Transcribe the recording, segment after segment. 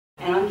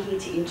here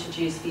to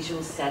introduce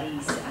visual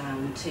studies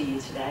to you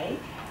today.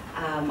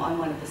 I'm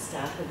one of the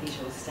staff of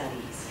visual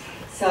studies.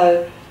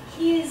 So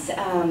here's,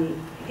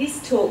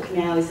 this talk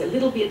now is a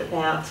little bit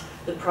about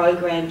the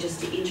program, just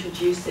to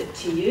introduce it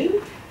to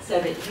you so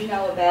that you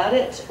know about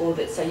it, or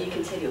that so you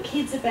can tell your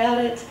kids about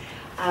it.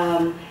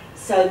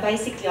 So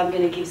basically I'm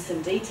going to give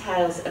some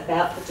details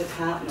about the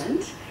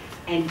department,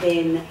 and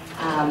then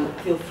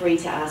feel free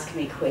to ask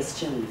me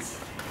questions.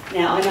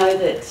 Now I know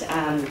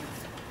that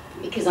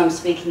because I'm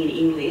speaking in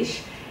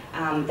English,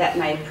 that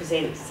may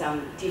present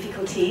some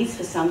difficulties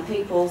for some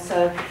people,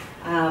 so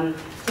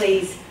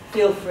please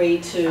feel free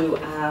to,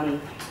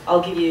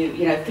 I'll give you,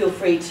 feel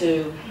free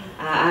to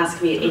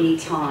ask me at any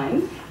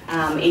time,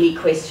 any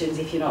questions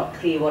if you're not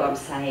clear what I'm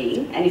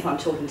saying, and if I'm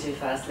talking too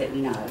fast, let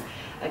me know.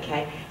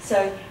 Okay,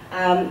 so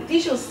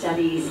Visual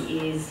Studies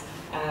is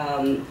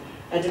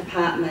a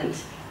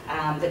department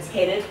that's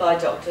headed by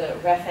Dr.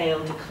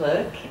 Raphael de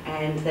Klerk,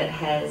 and that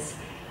has,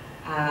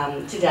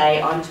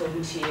 today I'm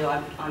talking to you,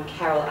 I'm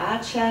Carol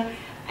Archer,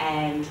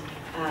 and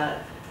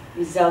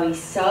Zoe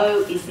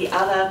So is the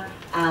other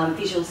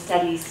Visual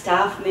Studies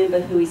staff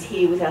member who is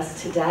here with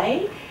us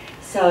today.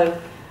 So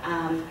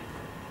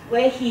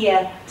we're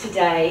here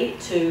today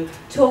to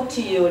talk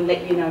to you and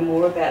let you know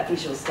more about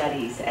Visual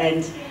Studies.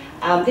 And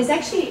there's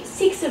actually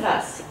six of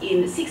us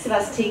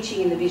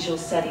teaching in the Visual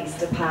Studies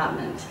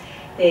department.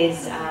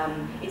 There's,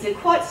 it's a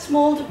quite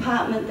small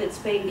department that's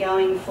been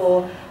going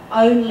for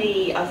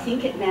only, I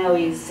think it now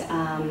is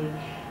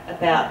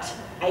about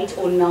 8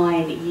 or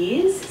 9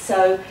 years.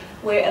 So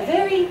we're a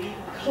very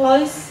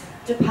close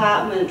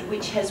department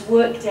which has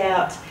worked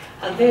out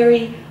a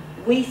very,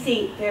 we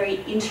think,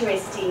 very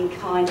interesting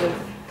kind of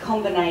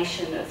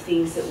combination of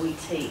things that we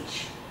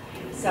teach.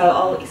 So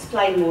I'll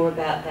explain more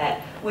about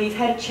that. We've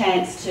had a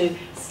chance to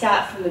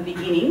start from the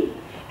beginning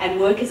and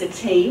work as a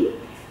team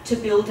to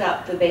build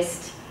up the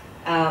best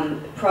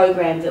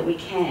program that we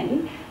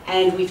can,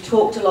 and we've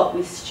talked a lot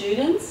with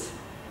students,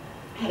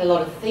 had a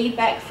lot of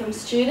feedback from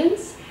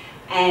students,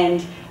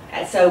 and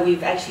so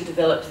we've actually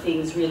developed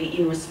things really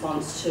in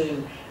response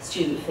to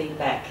student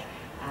feedback.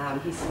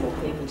 Here's some more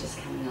people just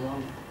coming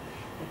along.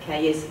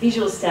 Okay, yes,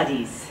 Visual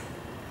Studies.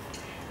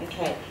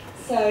 Okay,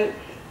 so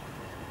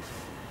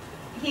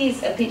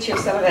here's a picture of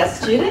some of our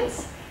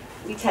students.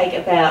 We take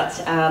about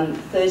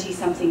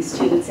 30-something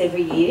students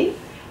every year,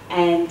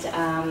 and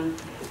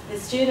the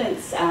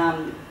students,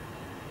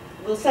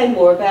 we'll say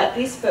more about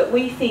this, but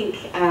we think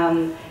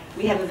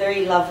we have a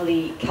very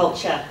lovely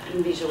culture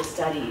in Visual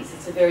Studies.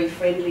 It's a very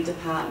friendly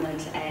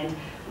department, and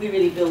we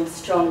really build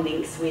strong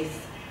links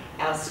with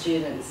our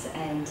students,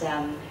 and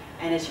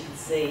as you can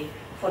see,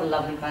 what a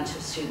lovely bunch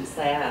of students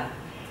they are.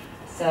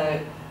 So,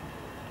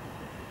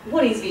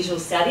 what is Visual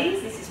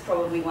Studies? This is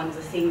probably one of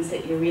the things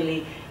that you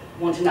really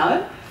want to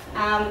know.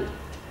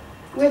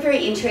 We're a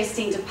very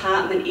interesting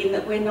department in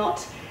that we're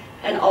not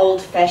an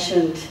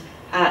old-fashioned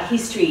art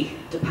history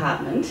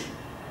department.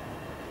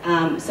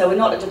 So we're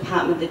not a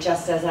department that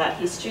just does art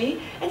history.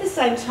 At the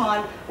same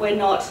time, we're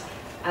not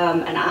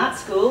an art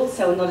school,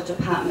 so we're not a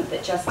department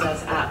that just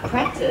does art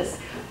practice.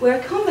 We're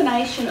a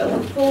combination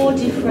of 4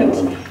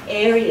 different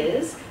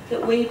areas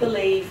that we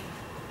believe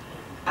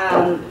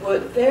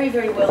work very,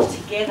 very well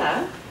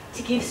together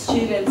to give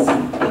students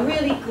a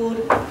really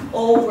good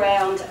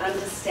all-round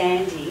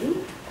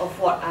understanding of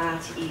what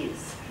art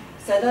is.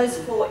 So those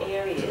 4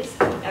 areas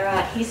are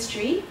art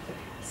history,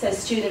 so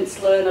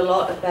students learn a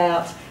lot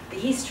about the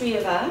history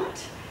of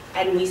art,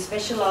 and we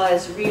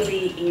specialise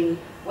really in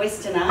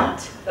Western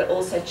art, but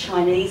also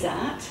Chinese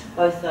art.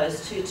 Both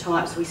those 2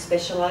 types we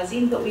specialise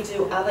in, but we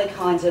do other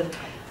kinds of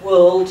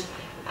world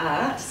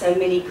art, so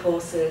many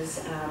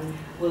courses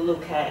will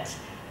look at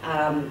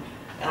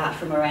art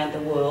from around the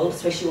world,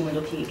 especially when we're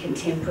looking at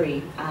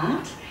contemporary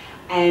art,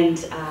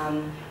 and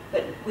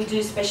but we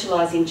do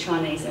specialise in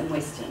Chinese and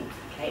Western.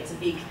 Okay, it's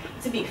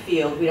a big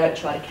field. We don't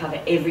try to cover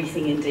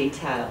everything in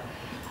detail.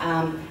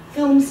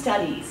 Film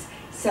studies.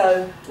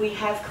 So we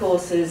have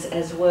courses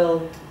as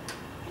well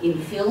in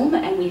film,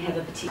 and we have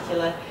a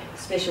particular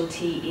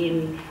specialty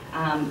in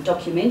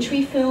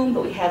documentary film,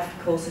 but we have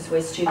courses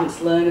where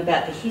students learn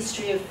about the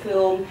history of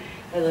film,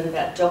 they learn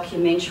about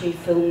documentary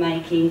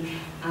filmmaking,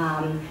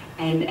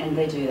 and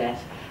they do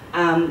that.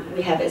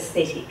 We have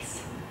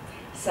aesthetics.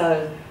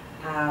 So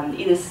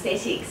in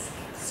aesthetics,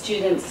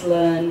 students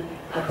learn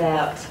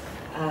about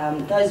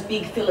those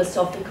big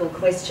philosophical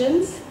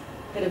questions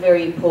that are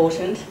very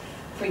important.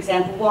 For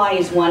example, why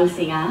is one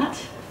thing art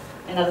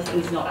and other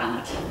things not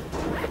art?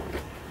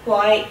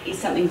 Why is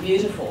something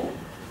beautiful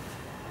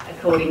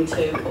according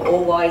to,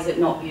 or why is it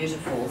not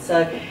beautiful?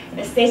 So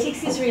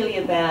aesthetics is really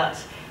about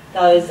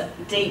those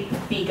deep,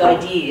 big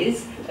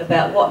ideas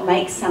about what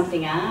makes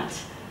something art,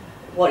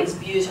 what is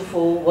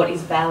beautiful, what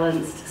is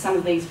balanced, some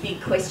of these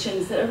big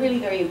questions that are really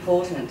very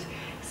important,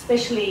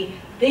 especially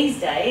these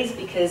days,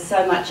 because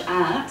so much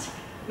art,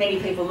 many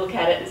people look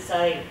at it and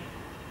say,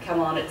 come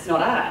on, it's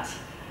not art.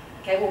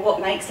 Okay, well, what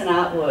makes an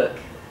artwork?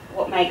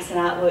 What makes an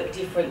artwork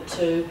different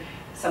to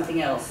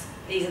something else?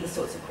 These are the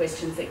sorts of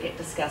questions that get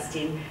discussed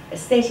in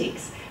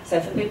aesthetics. So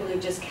for people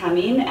who've just come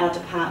in, our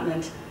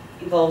department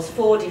involves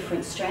 4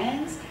 different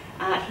strands.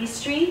 Art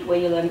history, where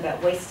you learn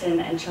about Western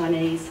and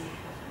Chinese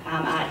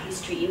art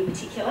history in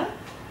particular.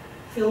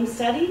 Film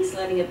studies,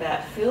 learning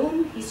about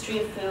film, history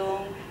of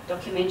film,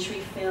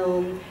 documentary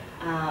film,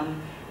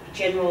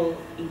 general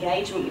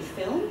engagement with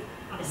film.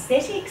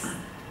 Aesthetics,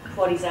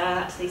 what is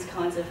art, these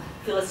kinds of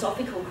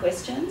philosophical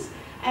questions.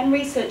 And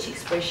research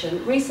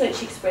expression.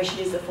 Research expression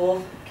is the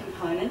 4th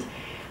component.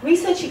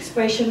 Research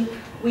expression,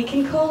 we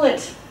can call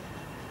it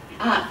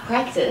art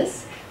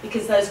practice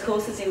because those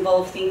courses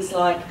involve things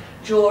like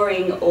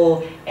drawing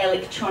or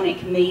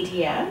electronic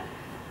media,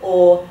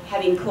 or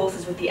having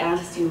courses with the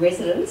artist in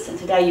residence. And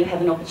today you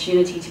have an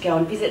opportunity to go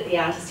and visit the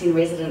artist in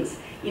residence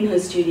in her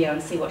studio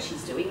and see what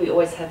she's doing. We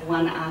always have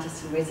one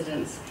artist in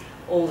residence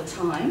all the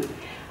time.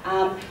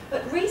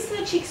 But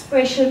research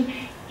expression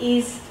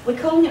is, we're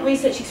calling it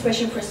research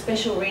expression for a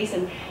special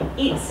reason.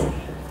 It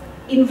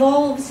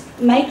involves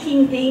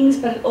making things,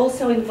 but it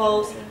also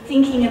involves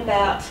thinking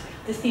about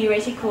the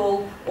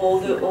theoretical or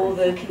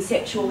the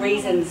conceptual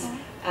reasons,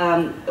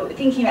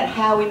 thinking about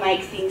how we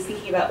make things,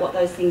 thinking about what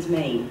those things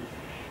mean.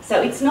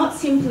 So it's not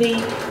simply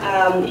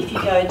if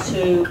you go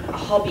to a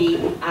hobby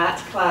art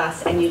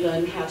class and you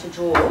learn how to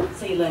draw,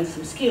 so you learn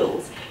some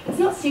skills. It's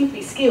not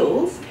simply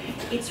skills,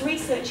 it's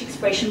research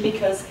expression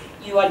because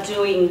you are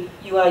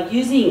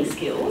using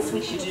skills,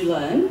 which you do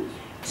learn,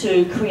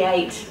 to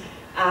create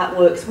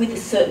artworks with a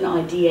certain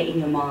idea in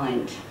your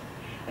mind.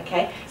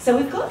 Okay, so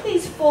we've got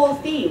these 4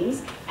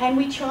 things and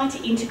we try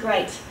to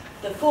integrate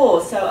the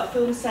 4. So a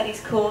film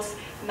studies course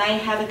may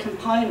have a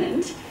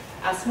component,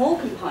 a small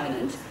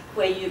component,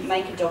 where you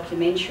make a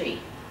documentary.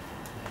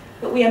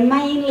 But we are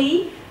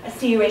mainly a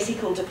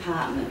theoretical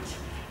department.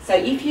 So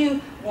if you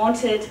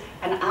wanted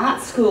an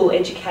art school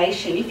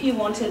education, if you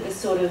wanted the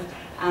sort of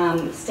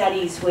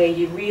studies where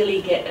you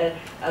really get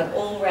an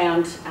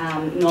all-round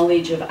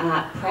knowledge of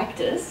art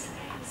practice,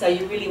 so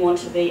you really want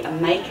to be a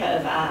maker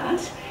of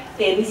art,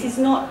 then this is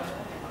not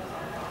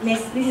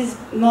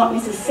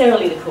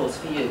necessarily the course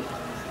for you.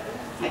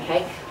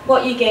 Okay,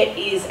 what you get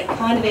is a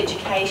kind of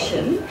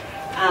education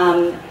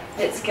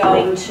that's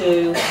going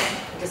to,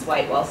 just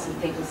wait while some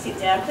people sit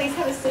down. Please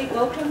have a seat,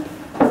 welcome.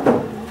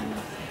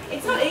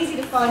 It's not easy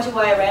to find your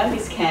way around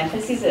this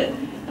campus, is it?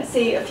 I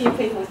see a few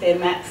people with their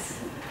maps.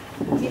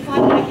 Do you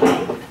find it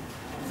okay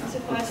to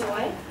find your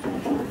way?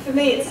 For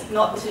me it's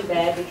not too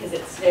bad because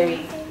it's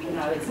very,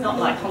 it's not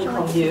like Hong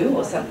Kong U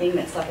or something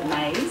that's like a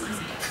maze.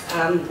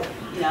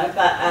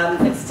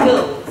 But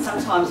still,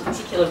 sometimes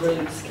particular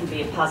rooms can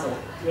be a puzzle,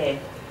 yeah.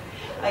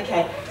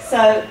 Okay,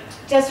 so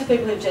just for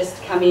people who've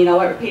just come in, I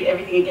won't repeat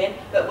everything again,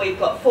 but we've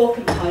got 4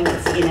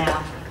 components in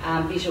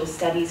our visual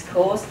studies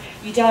course.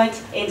 You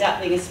don't end up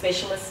being a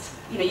specialist.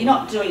 You're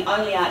not doing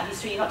only art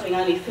history, you're not doing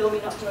only film,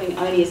 you're not doing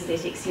only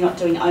aesthetics, you're not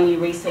doing only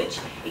research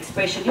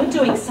expression. You're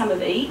doing some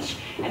of each,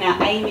 and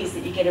our aim is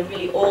that you get a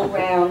really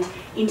all-round,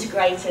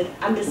 integrated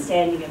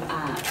understanding of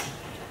art.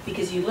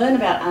 Because you learn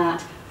about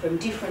art from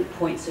different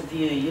points of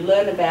view. You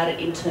learn about it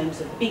in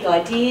terms of big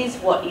ideas,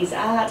 what is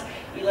art,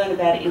 you learn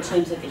about it in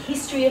terms of the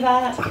history of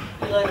art,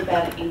 you learn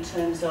about it in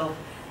terms of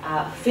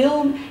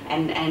film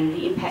and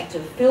the impact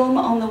of film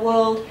on the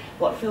world,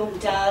 what film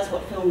does,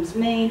 what films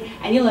mean,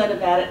 and you learn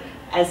about it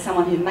as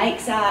someone who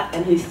makes art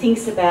and who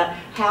thinks about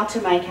how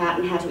to make art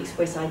and how to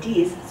express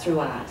ideas through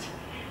art.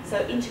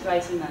 So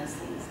integrating those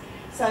things.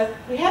 So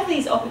we have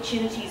these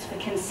opportunities for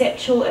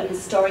conceptual and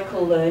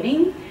historical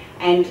learning,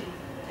 and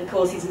the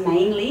course is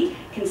mainly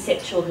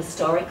conceptual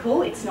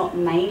historical. It's not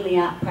mainly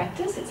art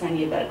practice, it's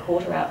only about a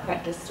quarter art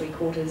practice,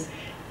 3/4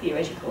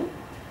 theoretical.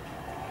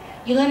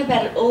 You learn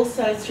about it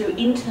also through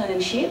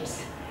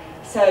internships.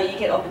 So you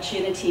get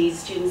opportunities,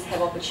 students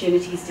have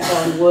opportunities to go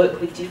and work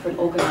with different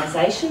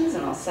organisations,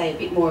 and I'll say a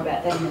bit more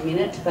about that in a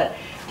minute, but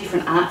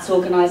different arts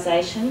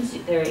organisations,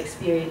 there are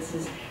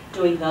experiences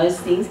doing those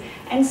things,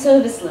 and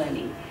service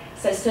learning.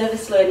 So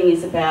service learning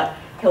is about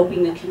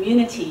helping the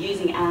community,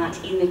 using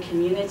art in the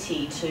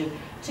community to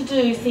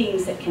do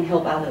things that can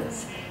help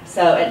others.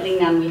 So at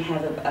Lingnan we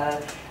have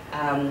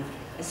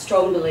a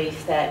strong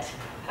belief that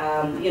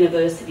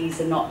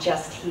universities are not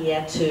just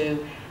here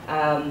to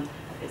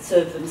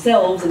serve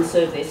themselves and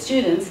serve their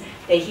students,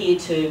 they're here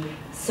to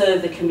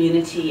serve the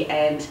community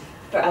and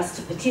for us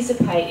to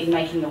participate in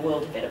making the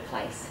world a better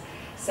place.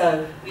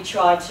 So we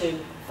try to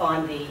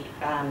find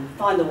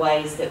the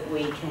ways that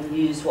we can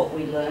use what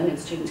we learn, and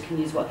students can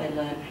use what they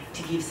learn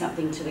to give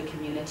something to the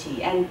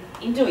community, and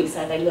in doing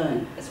so they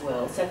learn as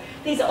well. So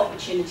these are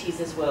opportunities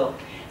as well.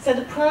 So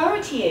the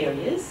priority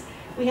areas,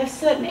 we have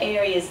certain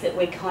areas that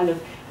we're kind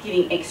of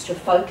giving extra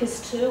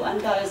focus to,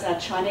 and those are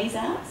Chinese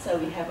art. So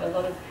we have a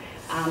lot of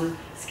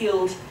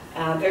skilled,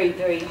 very,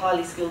 very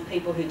highly skilled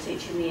people who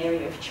teach in the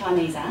area of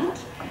Chinese art,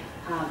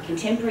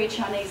 contemporary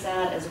Chinese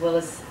art, as well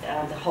as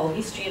the whole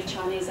history of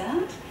Chinese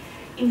art.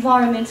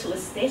 Environmental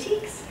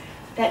aesthetics,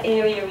 that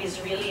area is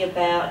really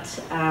about,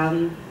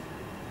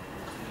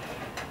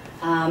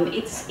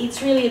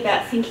 it's really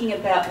about thinking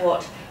about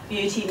what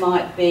beauty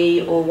might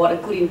be or what a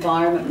good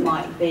environment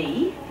might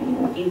be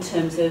in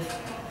terms of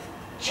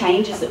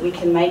changes that we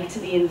can make to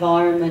the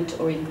environment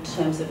or in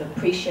terms of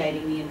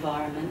appreciating the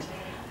environment.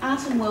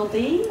 Art and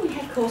wellbeing, we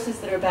have courses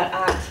that are about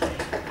art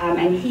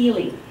and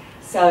healing.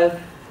 So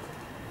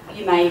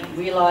you may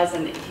realise,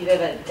 and if you've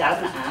ever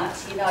done art,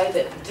 you know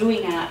that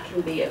doing art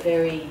can be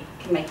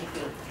can make you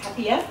feel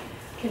happier,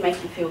 can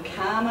make you feel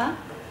calmer,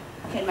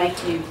 can make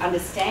you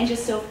understand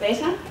yourself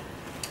better.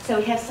 So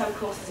we have some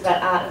courses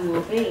about art and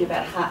wellbeing,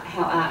 about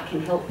how art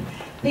can help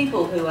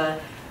people who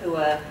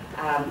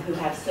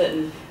have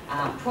certain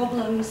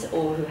problems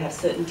or who have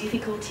certain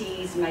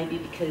difficulties, maybe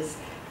because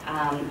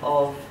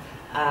of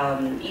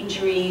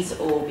injuries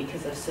or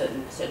because of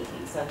certain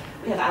things. So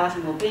we have art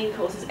and wellbeing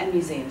courses and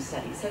museum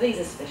studies. So these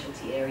are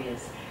specialty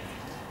areas.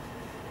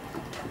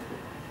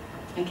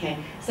 Okay,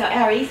 so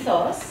our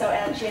ethos, so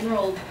our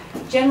general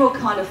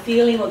kind of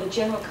feeling or the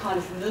general kind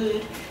of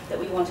mood that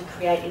we want to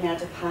create in our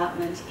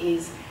department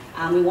is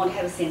we want to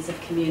have a sense of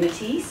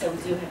community, so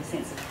we do have a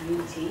sense of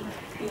community.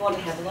 We want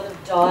to have a lot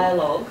of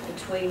dialogue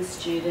between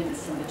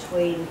students and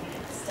between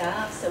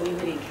staff, so we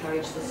really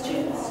encourage the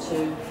students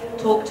to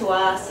talk to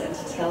us and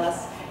to tell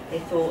us their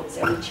thoughts,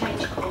 and we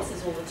change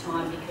courses all the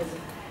time because of,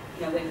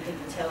 you know, when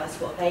people tell us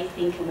what they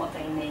think and what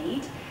they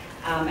need.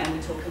 And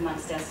we talk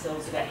amongst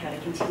ourselves about how to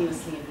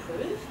continuously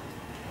improve.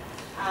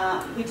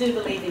 We do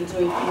believe in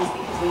doing things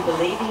because we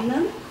believe in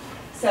them.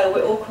 So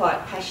we're all quite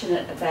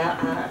passionate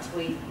about art.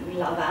 We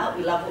love art,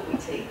 we love what we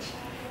teach,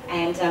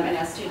 and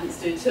our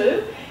students do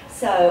too.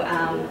 So,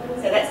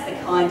 so that's the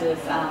kind of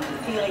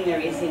feeling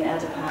there is in our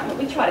department.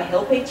 We try to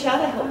help each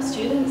other, help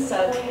students.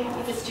 So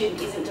if a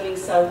student isn't doing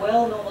so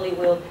well, normally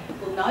we'll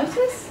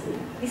notice.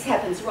 This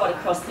happens right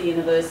across the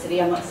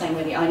university. I'm not saying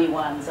we're the only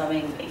ones. I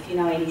mean, if you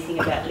know anything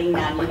about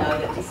Lingnan, you know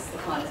that this is the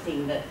kind of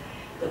thing that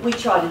we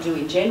try to do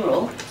in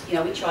general. You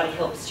know, we try to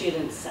help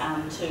students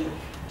to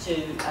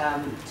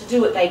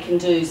do what they can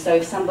do. So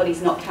if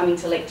somebody's not coming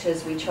to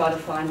lectures, we try to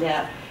find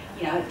out,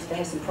 you know, do they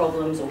have some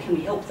problems or can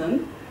we help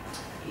them?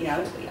 You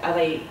know, are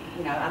they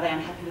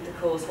unhappy with the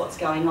course? What's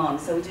going on?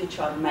 So we do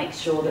try to make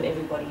sure that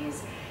everybody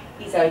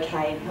is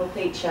okay and help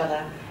each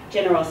other.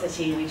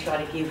 Generosity, we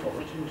try to give what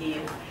we can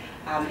give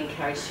and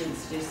encourage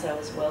students to do so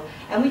as well.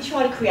 And we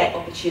try to create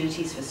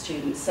opportunities for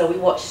students. So we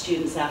watch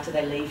students after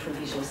they leave from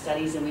visual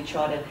studies, and we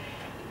try to,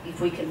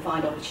 if we can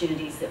find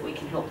opportunities that we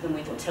can help them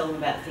with or tell them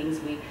about things,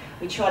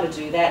 we try to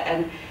do that.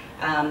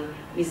 And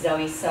Ms.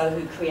 Zoe So,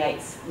 who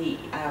creates the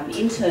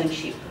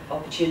internship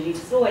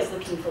opportunities, is always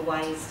looking for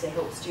ways to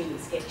help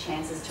students get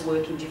chances to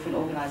work in different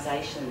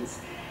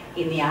organisations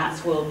in the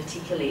arts world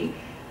particularly,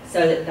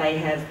 so that they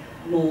have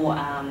more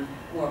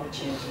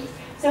opportunities.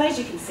 So as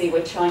you can see,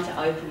 we're trying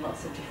to open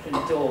lots of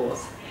different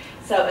doors.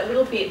 So a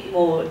little bit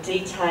more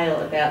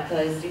detail about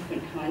those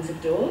different kinds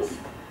of doors.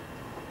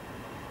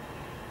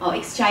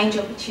 Exchange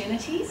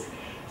opportunities.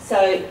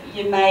 So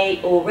you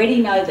may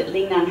already know that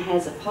Lingnan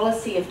has a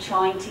policy of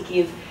trying to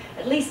give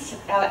at least,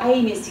 our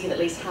aim is to give at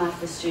least half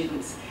the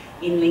students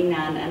in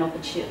Lingnan an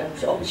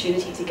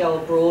opportunity to go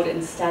abroad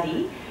and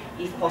study,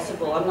 if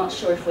possible. I'm not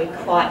sure if we're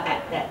quite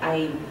at that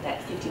aim,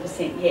 that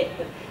 50% yet,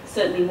 but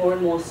certainly more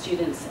and more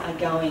students are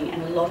going,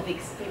 and a lot of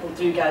people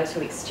do go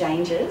to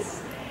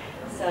exchanges.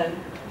 So,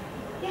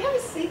 yeah, have a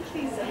seat,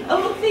 please. Oh,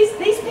 look,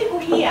 these people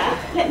here,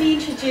 let me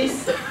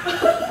introduce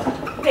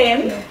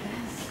them.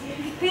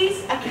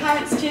 These are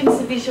current students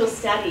of visual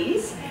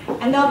studies,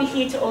 and they'll be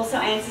here to also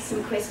answer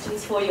some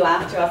questions for you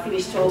after I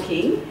finish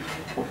talking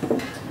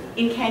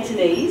in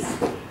Cantonese.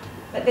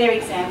 But they're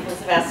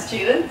examples of our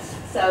students,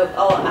 so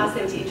I'll ask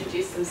them to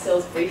introduce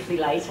themselves briefly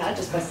later,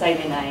 just by saying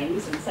their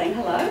names and saying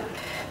hello.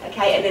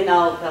 Okay, and then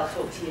they'll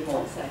talk to you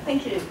more, so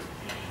thank you.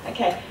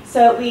 Okay,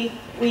 so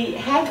we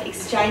have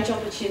exchange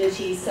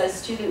opportunities, so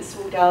students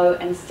will go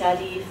and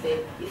study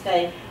if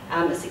they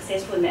are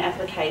successful in their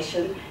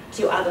application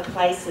to other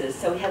places.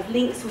 So we have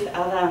links with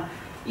other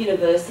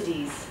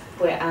universities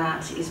where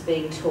art is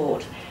being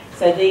taught.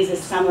 So these are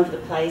some of the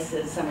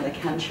places, some of the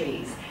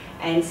countries,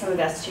 and some of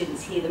our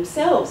students here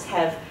themselves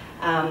have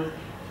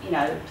you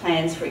know,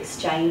 plans for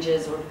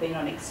exchanges or have been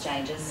on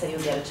exchanges, so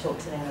you'll be able to talk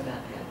to them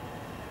about that.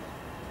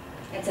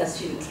 That's our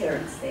student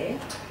Terence there,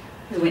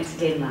 who went to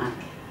Denmark.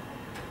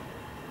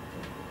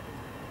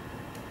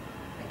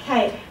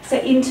 Okay, so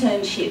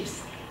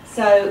internships.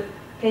 So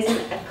there's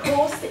a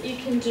course that you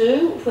can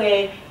do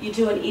where you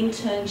do an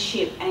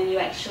internship and you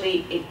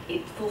actually,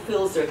 it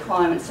fulfills the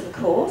requirements of the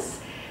course.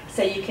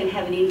 So you can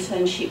have an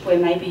internship where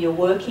maybe you're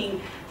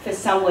working for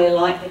somewhere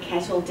like the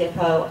Cattle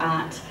Depot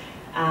Art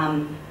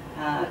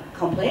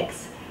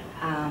Complex,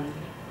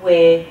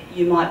 where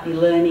you might be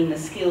learning the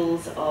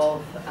skills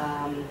of,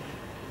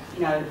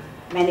 you know,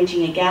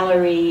 managing a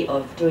gallery,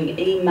 of doing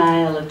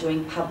email, of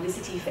doing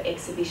publicity for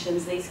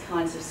exhibitions, these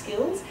kinds of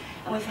skills.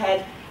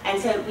 And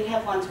so we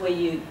have ones where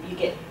you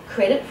get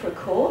credit for a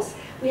course.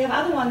 We have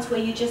other ones where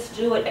you just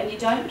do it and you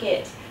don't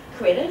get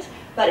credit,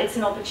 but it's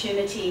an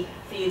opportunity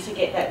for you to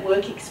get that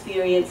work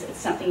experience. It's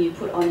something you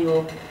put on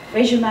your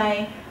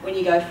resume. When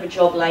you go for a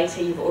job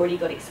later, you've already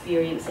got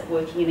experience at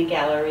working in a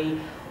gallery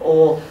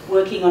or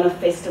working on a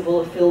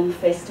festival, a film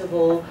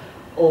festival,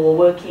 or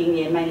working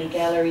in many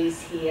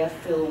galleries here,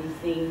 film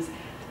things.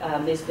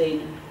 there's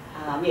been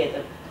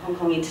the Hong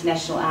Kong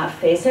International Art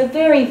Fair, so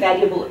very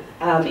valuable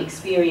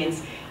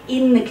experience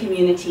in the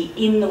community,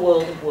 in the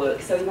world of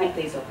work. So we make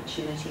these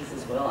opportunities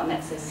as well, and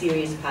that's a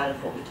serious part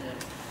of what we do.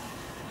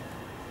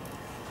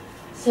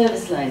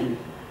 Service learning,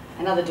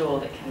 another door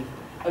that can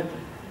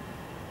open.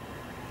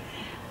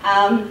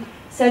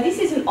 So this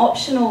is an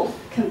optional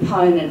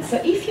component.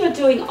 So if you're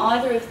doing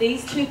either of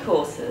these two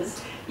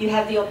courses, you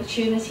have the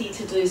opportunity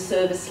to do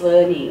service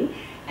learning,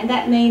 and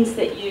that means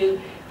that you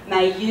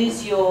may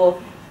use your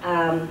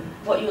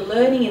what you're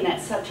learning in that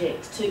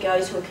subject to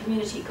go to a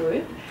community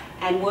group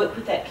and work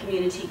with that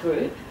community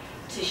group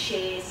to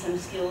share some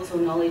skills or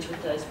knowledge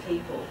with those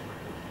people.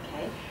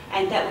 Okay?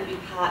 And that would be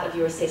part of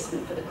your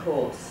assessment for the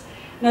course.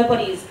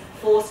 Nobody is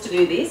forced to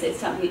do this, it's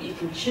something that you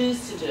can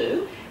choose to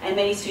do, and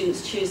many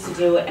students choose to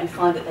do it and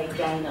find that they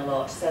gain a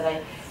lot. So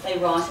they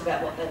write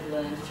about what they've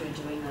learned through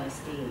doing those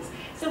things.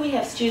 So we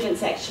have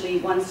students actually,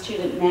 one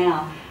student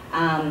now,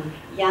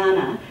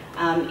 Yana,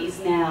 is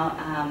now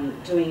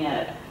doing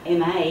a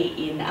MA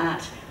in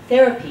art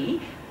therapy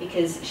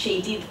because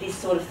she did this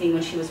sort of thing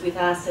when she was with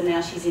us, and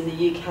now she's in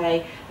the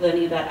UK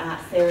learning about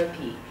art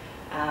therapy.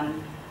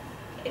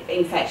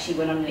 In fact, she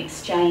went on an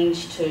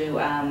exchange to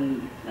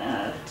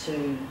I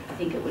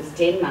think it was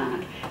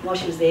Denmark. And while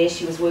she was there,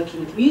 she was working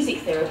with music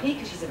therapy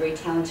because she's a very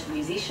talented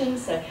musician.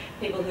 So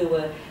people who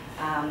were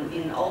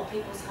in an old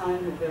people's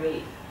home who were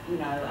very,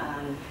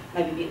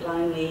 maybe a bit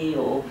lonely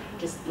or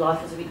just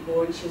life was a bit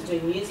boring. She was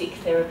doing music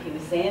therapy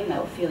with them. They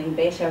were feeling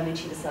better, and then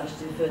she decided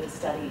to do further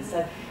studies.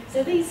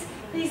 So these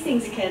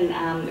things can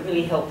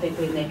really help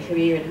people in their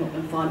career and help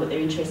them find what they're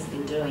interested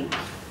in doing.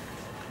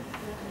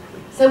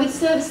 So with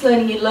service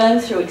learning, you learn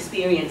through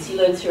experience. You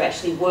learn through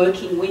actually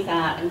working with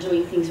art and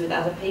doing things with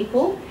other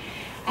people.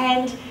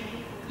 And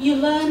you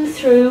learn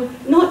through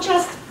not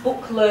just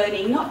book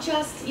learning, not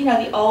just,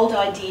 the old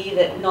idea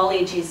that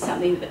knowledge is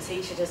something that the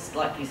teacher just,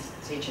 like this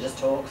teacher just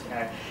talks,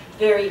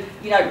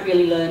 you don't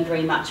really learn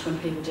very much when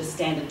people just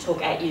stand and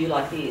talk at you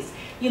like this.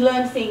 You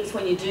learn things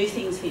when you do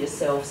things for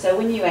yourself. So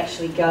when you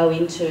actually go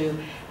into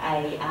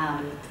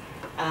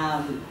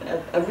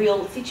a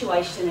real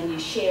situation and you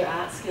share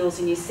art skills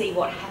and you see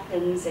what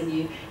happens and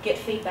you get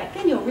feedback,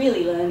 then you're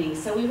really learning.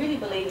 So we really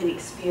believe in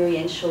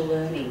experiential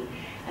learning.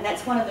 And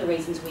that's one of the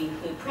reasons we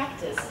include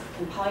practice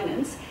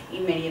components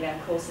in many of our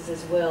courses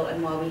as well,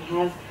 and why we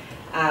have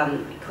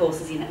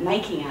courses in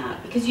making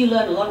art, because you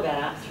learn a lot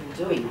about art through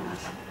doing art,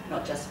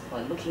 not just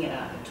by looking at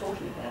art and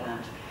talking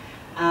about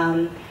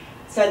art.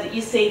 So that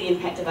you see the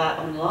impact of art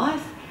on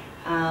life,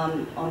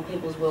 on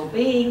people's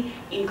well-being.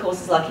 In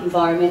courses like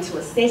environmental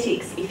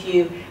aesthetics, if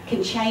you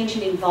can change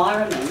an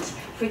environment,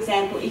 for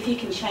example, if you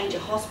can change a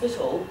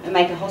hospital and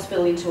make a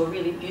hospital into a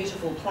really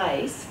beautiful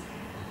place,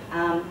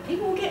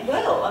 people will get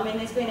well. I mean,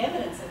 there's been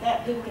evidence of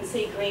that. People can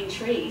see green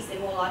trees, they're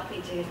more likely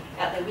to,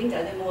 out their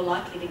window, they're more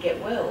likely to get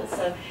well.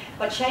 So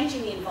by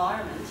changing the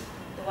environment,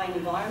 the way an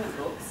environment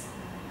looks,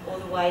 or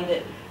the way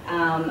that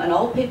an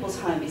old people's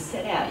home is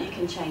set out, you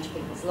can change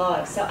people's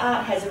lives. So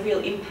art has a real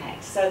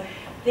impact. So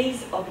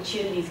these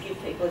opportunities give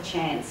people a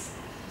chance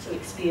to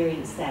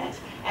experience that.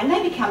 And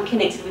they become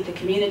connected with the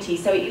community,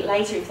 so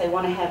later if they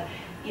want to have,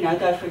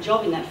 go for a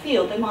job in that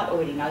field, they might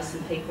already know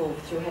some people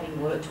through having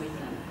worked with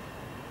them.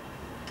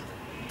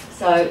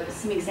 So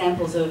some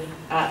examples of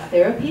art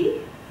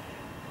therapy.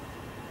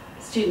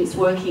 Students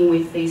working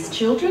with these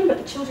children, but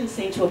the children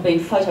seem to have been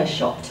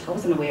photoshopped. I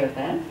wasn't aware of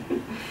that.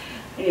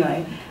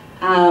 Anyway,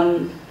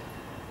 some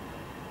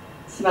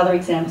other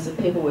examples of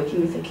people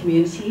working with the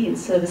community in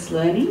service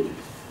learning.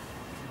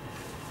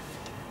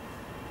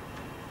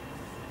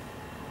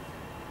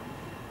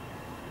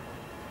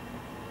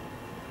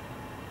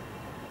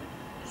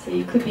 So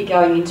you could be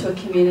going into a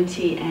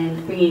community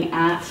and bringing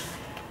art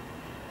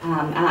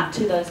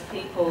to those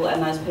people,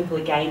 and those people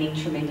are gaining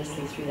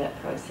tremendously through that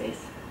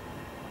process.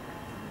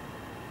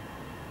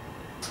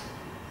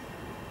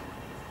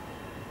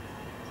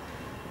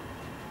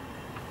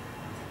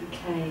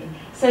 Okay,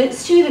 so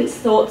students'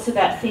 thoughts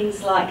about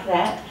things like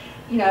that,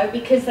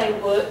 because they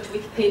worked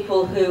with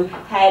people who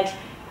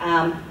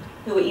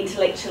who were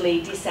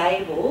intellectually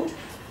disabled,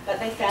 but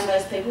they found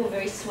those people were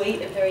very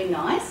sweet and very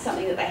nice,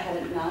 something that they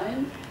hadn't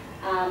known.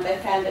 They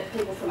found that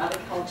people from other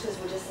cultures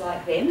were just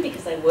like them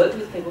because they worked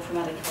with people from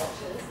other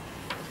cultures.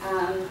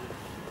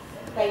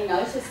 They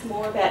noticed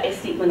more about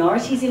ethnic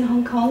minorities in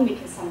Hong Kong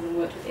because some of them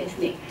worked with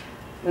ethnic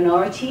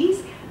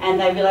minorities, and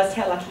they realised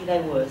how lucky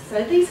they were.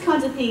 So these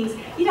kinds of things,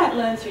 you don't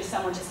learn through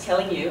someone just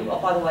telling you, oh,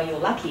 by the way, you're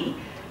lucky.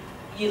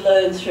 You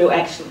learn through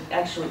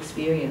actual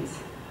experience.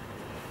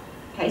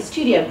 Okay,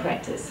 studio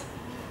practice.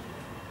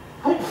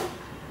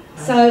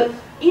 So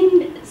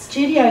in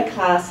studio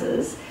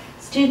classes,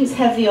 students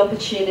have the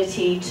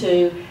opportunity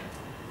to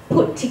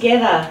put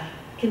together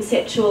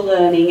conceptual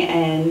learning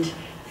and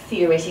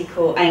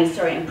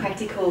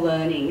practical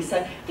learning.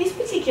 So this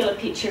particular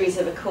picture is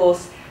of a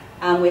course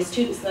where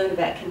students learn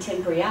about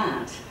contemporary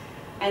art,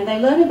 and they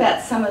learn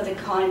about some of the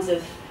kinds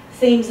of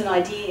themes and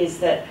ideas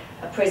that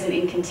are present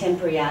in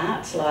contemporary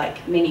art.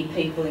 Like many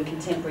people in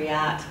contemporary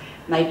art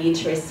may be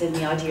interested in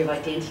the idea of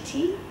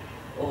identity,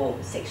 or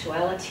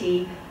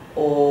sexuality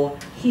or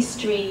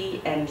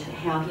history and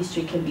how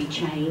history can be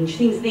changed,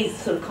 these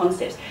sort of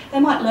concepts. They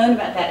might learn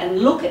about that and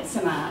look at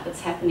some art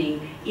that's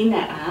happening in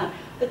that art,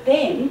 but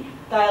then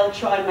they'll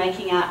try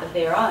making art of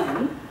their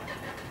own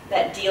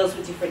that deals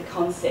with different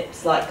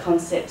concepts, like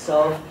concepts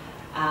of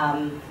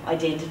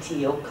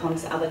identity or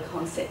other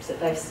concepts that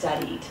they've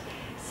studied.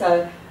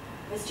 So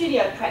the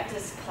studio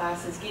practice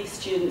classes give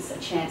students a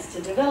chance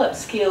to develop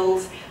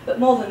skills, but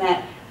more than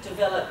that,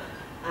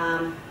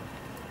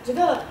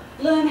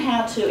 learn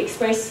how to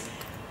express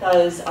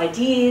those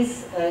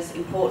ideas, those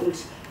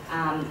important,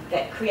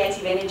 that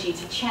creative energy,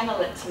 to channel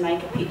it to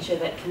make a picture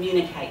that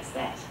communicates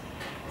that.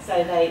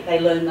 So they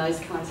learn those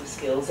kinds of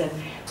skills.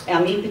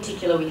 And in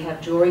particular, we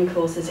have drawing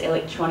courses,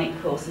 electronic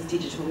courses,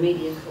 digital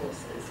media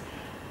courses.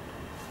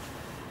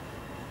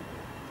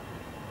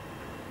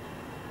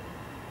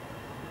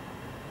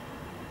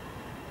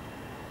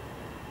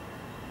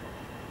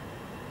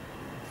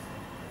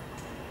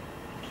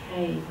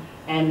 Okay.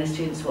 And the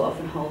students will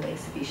often hold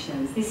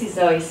exhibitions. This is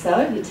Zoe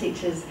So, who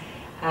teaches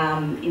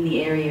in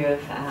the area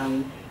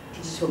of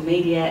digital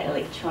media,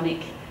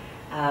 electronic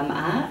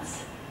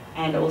arts,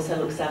 and also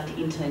looks after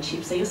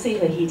internships. So you'll see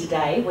her here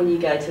today when you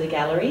go to the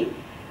gallery.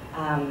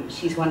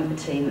 She's one of the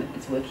team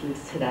that's working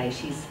today.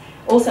 She's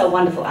also a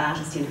wonderful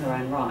artist in her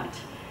own right,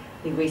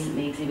 who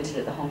recently exhibited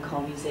at the Hong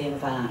Kong Museum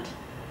of Art.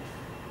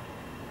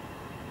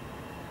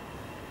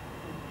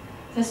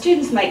 So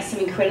students make some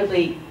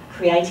incredibly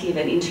creative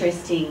and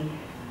interesting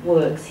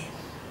works.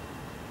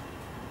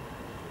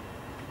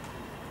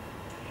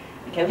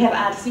 Okay, we have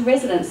artists in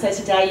residence, so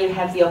today you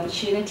have the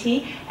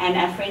opportunity, and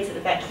our friends at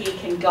the back here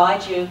can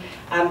guide you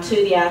to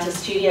the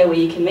artist studio where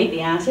you can meet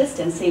the artist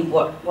and see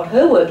what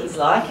her work is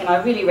like, and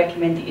I really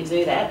recommend that you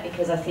do that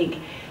because I think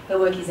her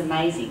work is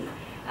amazing.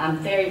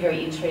 Very,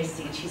 very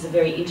interesting, and she's a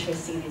very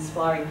interesting and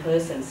inspiring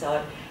person,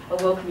 so I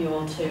welcome you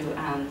all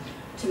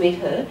to meet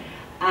her.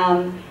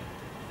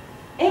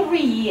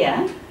 Every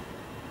year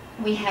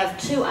we have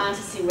 2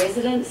 artists in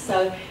residence,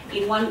 so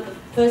in the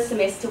first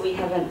semester we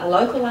have a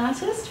local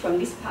artist from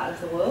this part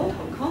of the world,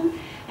 Hong Kong,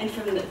 and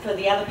for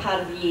the other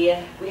part of the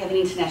year we have an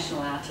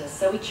international artist.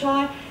 So we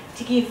try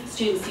to give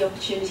students the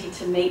opportunity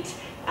to meet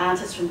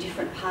artists from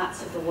different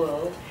parts of the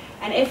world,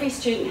 and every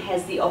student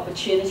has the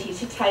opportunity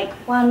to take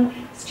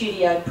one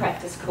studio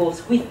practice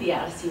course with the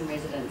artist in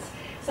residence.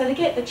 So they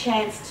get the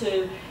chance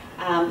to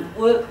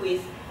work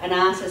with an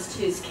artist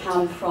who's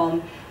come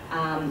from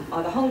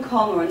either Hong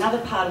Kong or another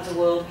part of the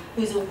world,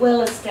 who's a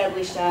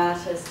well-established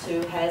artist who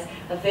has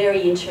a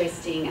very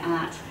interesting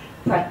art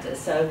practice.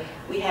 So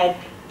we had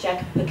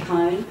Jack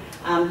Picone,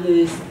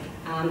 who's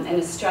an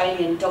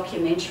Australian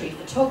documentary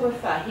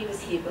photographer. He was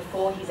here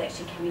before. He's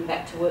actually coming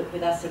back to work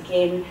with us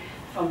again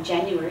from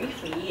January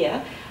for a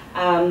year.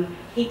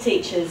 He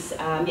teaches,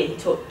 he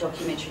taught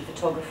documentary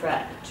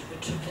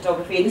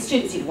photography, and the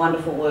students did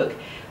wonderful work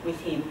with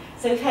him.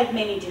 So we've had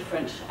many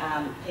different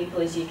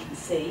people, as you can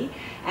see,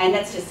 and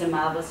that's just a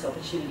marvellous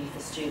opportunity for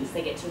students.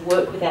 They get to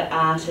work with that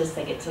artist,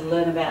 they get to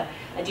learn about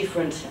a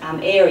different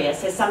area.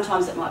 So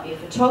sometimes it might be a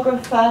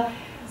photographer,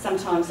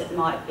 sometimes it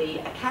might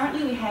be,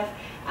 currently we have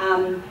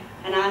an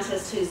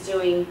artist who's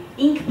doing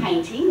ink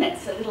painting.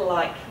 That's a little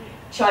like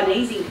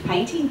Chinese ink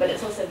painting, but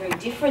it's also very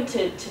different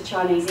to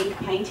Chinese ink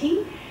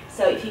painting.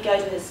 So if you go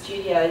to her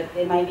studio,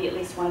 there may be at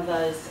least one of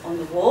those on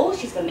the wall.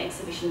 She's got an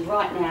exhibition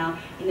right now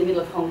in the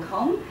middle of Hong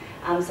Kong,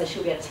 so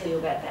she'll be able to tell you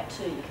about that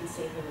too. You can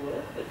see her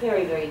work, but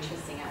very, very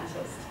interesting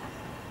artist.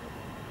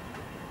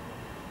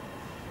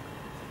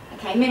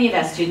 Okay, many of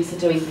our students are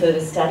doing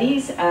further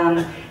studies,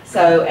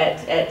 so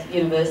at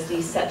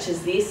universities such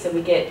as this, and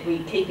we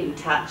keep in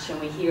touch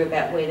and we hear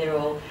about where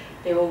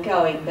they're all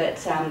going,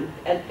 but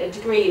a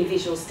degree in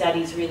visual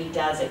studies really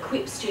does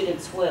equip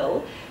students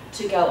well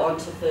to go on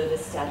to further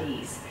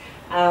studies.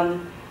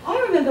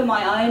 I remember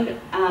my own,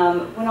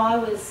 when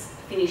I'd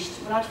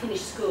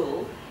finished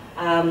school,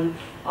 I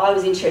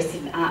was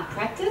interested in art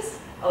practice.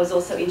 I was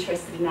also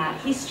interested in art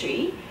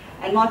history,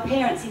 and my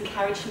parents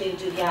encouraged me to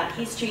do the art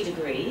history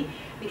degree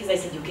because they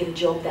said, you'll get a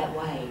job that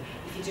way.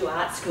 If you do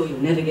art school, you'll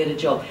never get a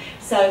job.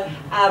 So,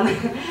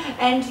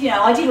 and you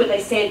know, I did what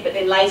they said, but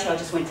then later I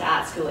just went to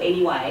art school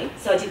anyway,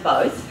 so I did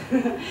both.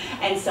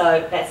 And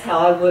so that's how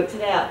I worked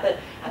it out. But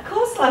a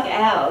course like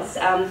ours,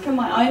 from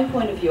my own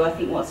point of view, I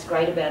think what's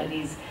great about it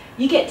is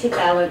you get to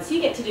balance, you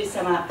get to do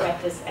some art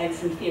practice and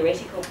some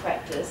theoretical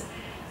practice.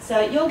 So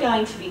you're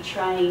going to be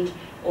trained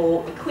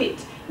or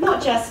equipped,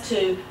 not just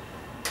to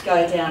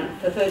go down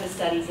for further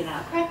studies in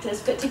art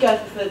practice, but to go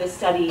for further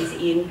studies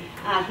in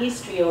art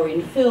history or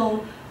in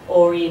film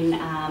or in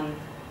art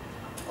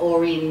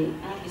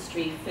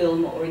history,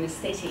 film or in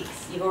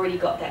aesthetics. You've already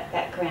got that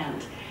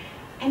background.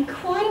 And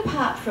quite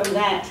apart from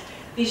that,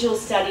 visual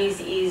studies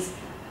is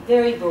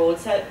very broad.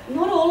 So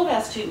not all of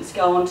our students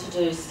go on to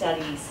do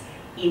studies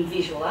in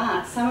visual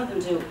arts. Some of them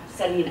do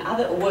study in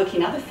other, or work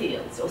in other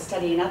fields, or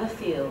study in other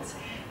fields,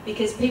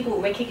 because people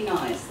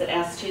recognise that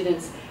our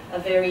students are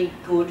very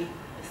good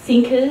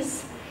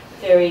thinkers,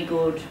 very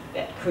good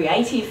at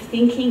creative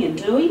thinking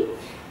and doing,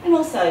 and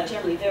also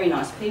generally very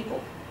nice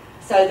people.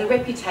 So the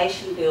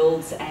reputation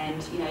builds,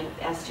 and you know,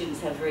 our students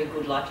have very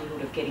good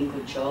likelihood of getting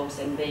good jobs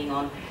and being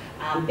on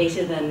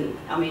better than,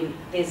 I mean,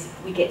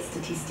 we get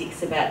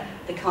statistics about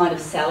the kind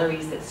of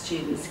salaries that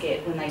students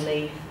get when they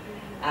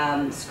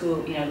leave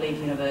school, you know, leave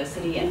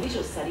university, and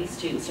visual studies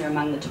students are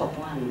among the top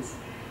ones.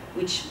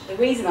 Which, the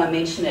reason I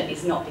mention it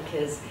is not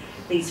because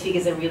these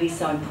figures are really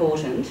so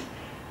important,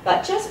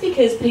 but just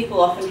because people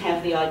often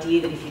have the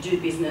idea that if you do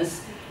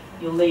business,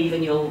 you'll leave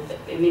and you'll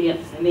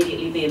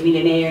immediately be a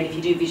millionaire, and if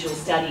you do visual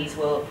studies,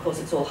 well, of course,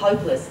 it's all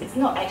hopeless. It's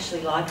not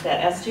actually like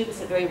that. Our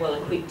students are very well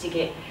equipped to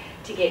get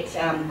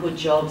good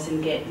jobs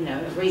and get, you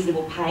know,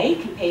 reasonable pay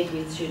compared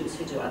with students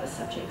who do other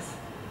subjects.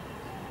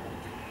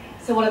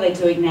 So what are they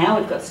doing now?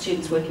 We've got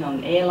students working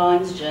on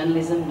airlines,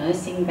 journalism,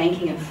 nursing,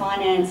 banking and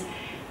finance,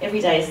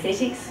 everyday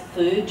aesthetics,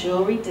 food,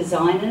 jewellery,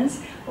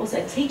 designers,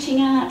 also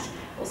teaching art,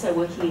 also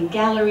working in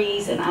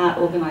galleries and art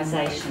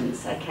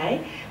organisations,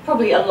 okay?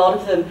 Probably a lot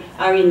of them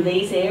are in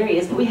these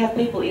areas, but we have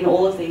people in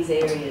all of these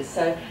areas,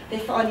 so they're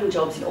finding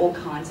jobs in all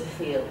kinds of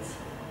fields.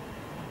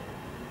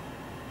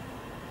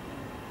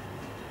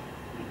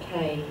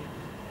 Okay.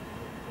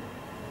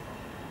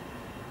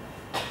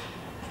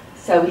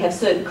 So we have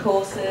certain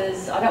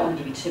courses. I don't want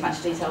to give you too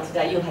much detail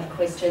today, you'll have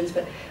questions,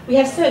 but we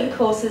have certain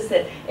courses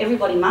that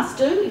everybody must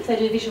do if they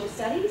do visual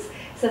studies.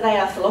 So they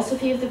are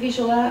Philosophy of the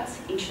Visual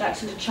Arts,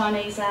 Introduction to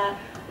Chinese Art,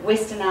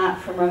 Western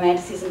Art from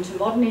Romanticism to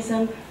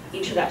Modernism,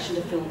 Introduction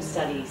to Film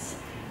Studies.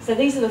 So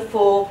these are the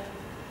 4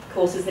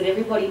 courses that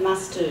everybody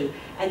must do.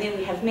 And then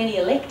we have many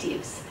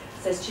electives,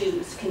 so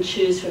students can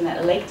choose from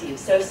that elective.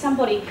 So if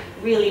somebody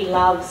really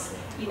loves,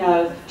 you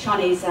know,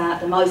 Chinese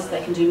art the most,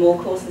 they can do more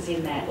courses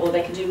in that, or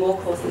they can do more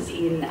courses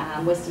in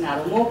Western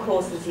art, or more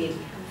courses in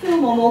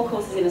film, or more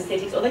courses in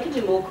aesthetics, or they can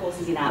do more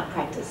courses in art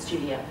practice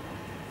studio.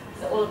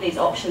 So all of these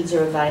options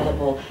are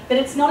available. But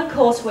it's not a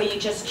course where you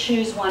just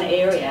choose one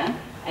area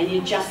and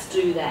you just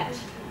do that.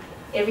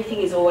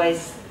 Everything is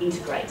always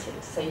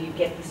integrated, so you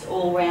get this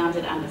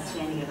all-rounded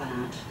understanding of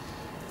art.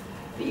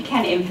 But you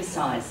can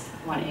emphasise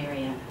one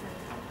area.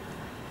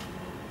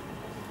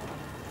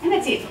 And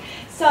that's it.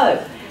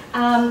 So,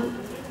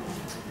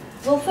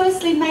 well,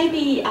 firstly,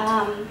 maybe,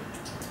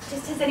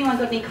 just has anyone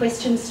got any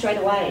questions straight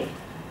away?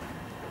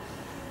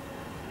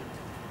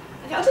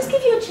 Okay, I'll just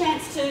give you a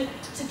chance to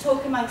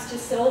talk amongst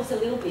yourselves a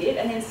little bit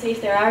and then see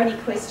if there are any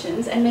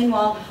questions. And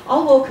meanwhile,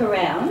 I'll walk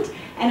around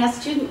and our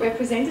student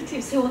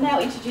representatives, who will now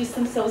introduce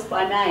themselves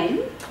by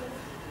name.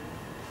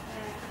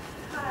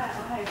 Hi,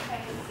 I'm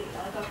Candy,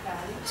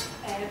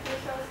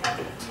 visual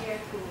studies year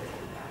 2.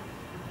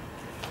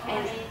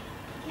 And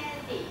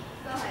Candy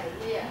都係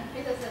呢樣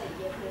，visual studies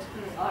year 2。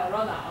我係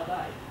Rona， 我都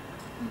係。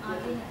我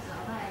都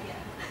係嘅。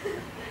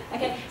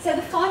Okay, so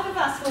the 5 of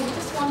us will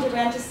just wander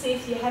around to see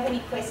if you have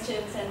any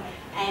questions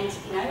and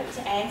you know,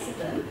 to answer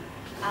them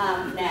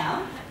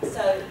now.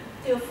 So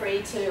feel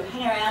free to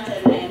hang around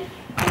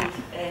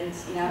and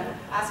you know,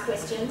 ask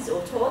questions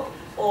or talk,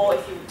 or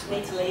if you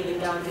need to leave and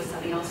go and do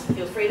something else,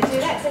 feel free to do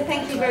that. So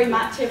thank you very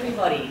much,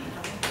 everybody.